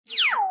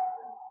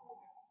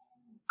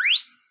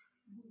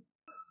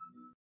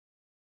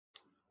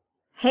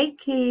Hey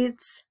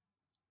kids,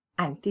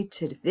 I'm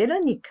teacher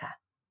Veronica.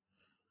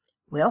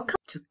 Welcome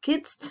to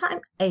Kids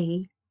Time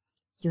A,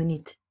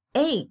 Unit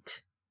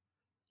 8,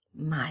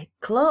 My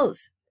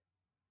Clothes.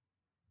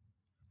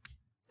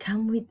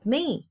 Come with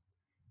me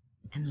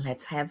and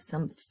let's have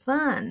some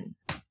fun.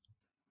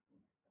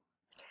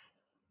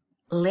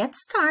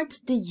 Let's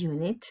start the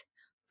unit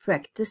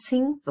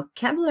practicing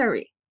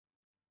vocabulary.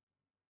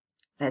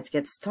 Let's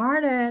get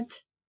started.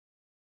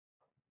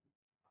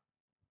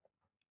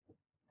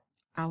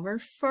 Our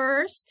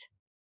first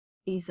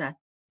is a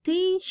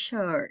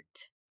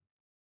t-shirt.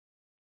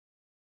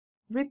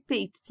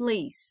 Repeat,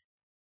 please.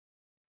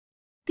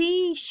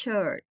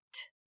 T-shirt.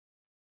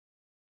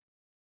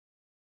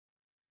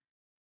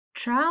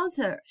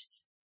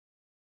 Trousers.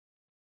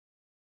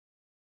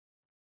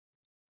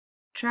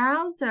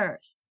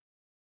 Trousers.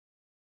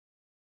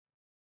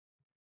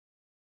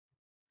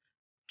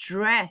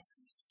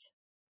 Dress.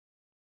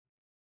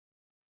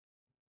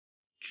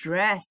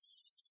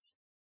 Dress.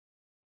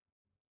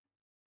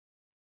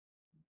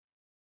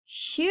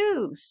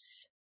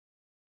 Shoes.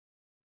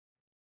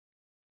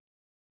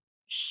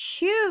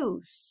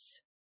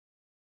 Shoes.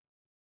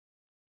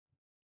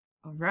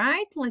 All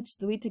right, let's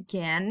do it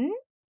again.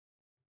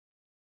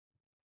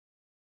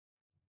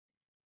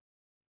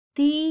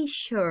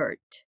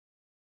 T-shirt.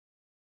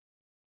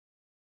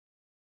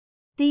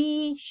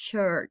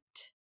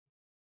 T-shirt.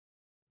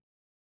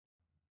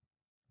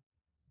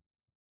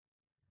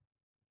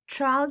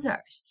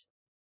 Trousers.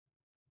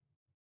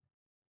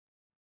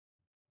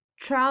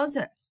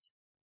 Trousers.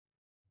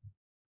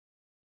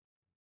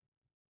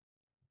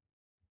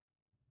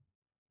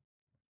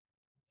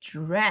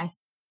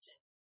 Dress.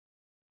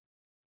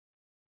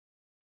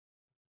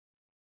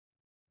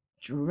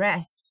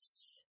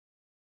 Dress.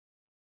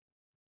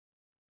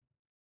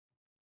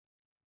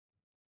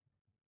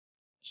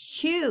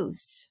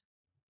 Shoes.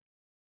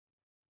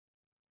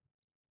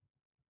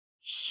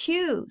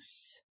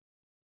 Shoes.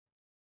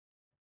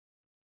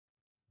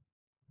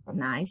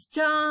 Nice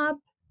job.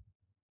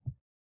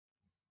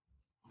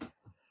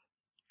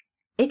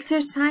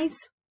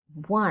 Exercise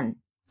 1.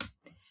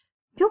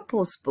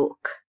 Pupils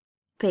Book,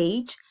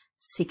 page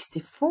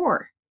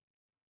 64.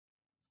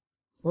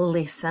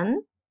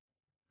 Listen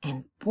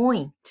and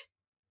point.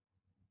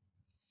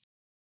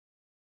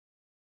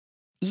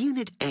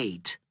 Unit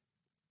 8.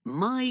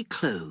 My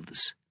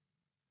Clothes.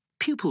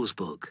 Pupils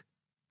Book,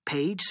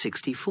 page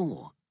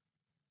 64.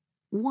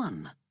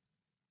 1.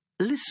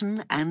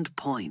 Listen and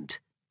point.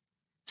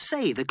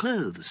 Say the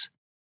clothes.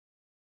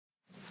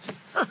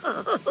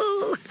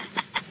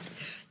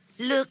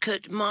 Look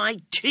at my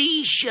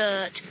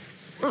t-shirt.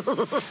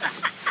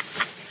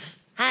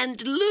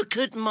 And look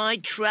at my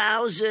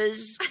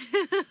trousers.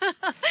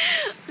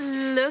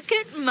 Look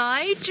at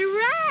my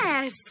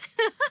dress.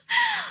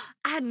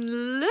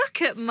 And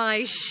look at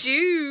my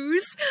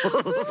shoes.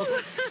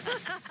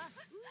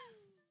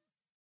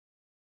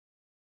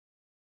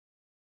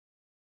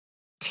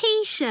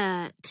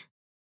 T-shirt.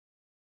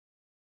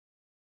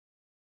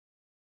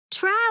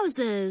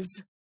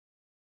 Trousers.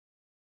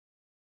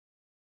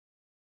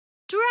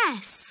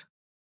 Dress.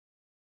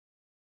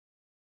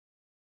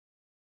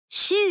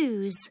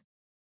 Shoes.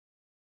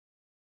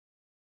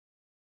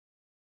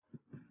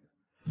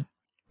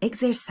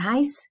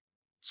 Exercise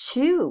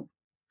 2.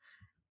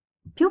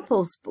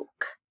 Pupils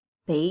Book,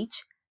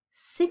 page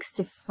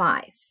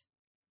 65.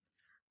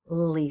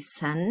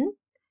 Listen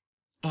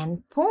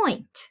and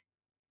point.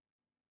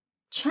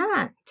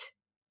 Chant.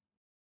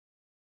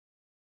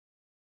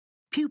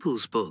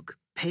 Pupils Book,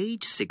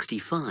 page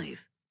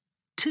 65.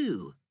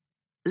 2.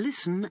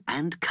 Listen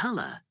and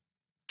colour.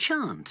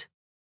 Chant.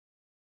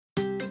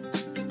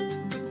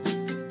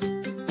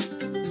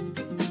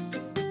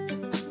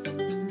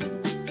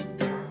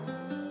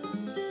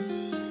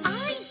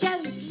 I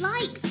don't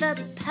like the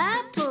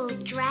purple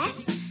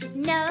dress.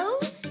 No,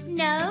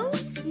 no,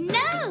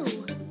 no.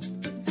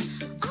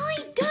 I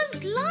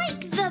don't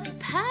like the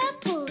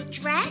purple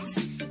dress.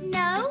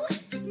 No,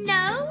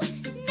 no,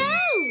 no.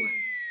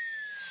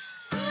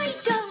 I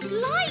don't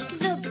like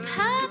the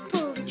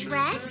purple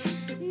dress.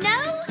 No,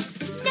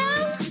 no,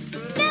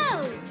 no.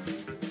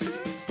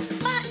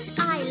 But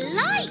I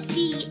like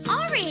the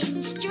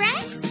orange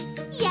dress.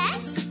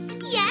 Yes,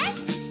 yes,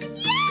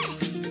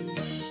 yes.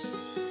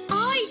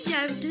 I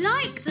don't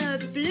like the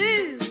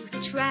blue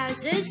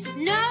trousers.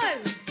 No,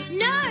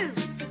 no,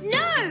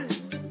 no.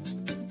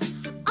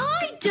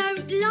 I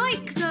don't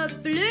like the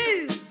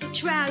blue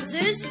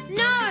trousers.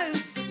 No,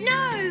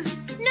 no,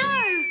 no.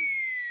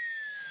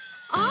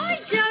 I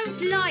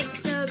don't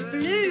like the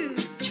blue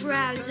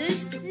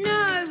trousers.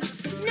 No,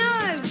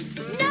 no,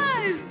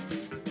 no.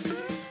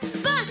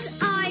 But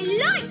I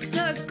like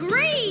the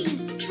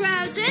green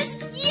trousers.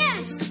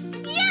 Yes,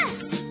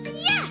 yes,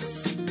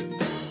 yes.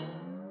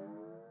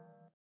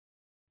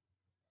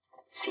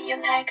 See you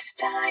next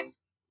time.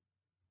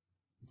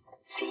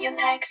 See you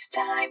next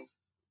time.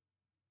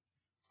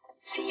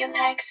 See you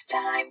next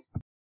time.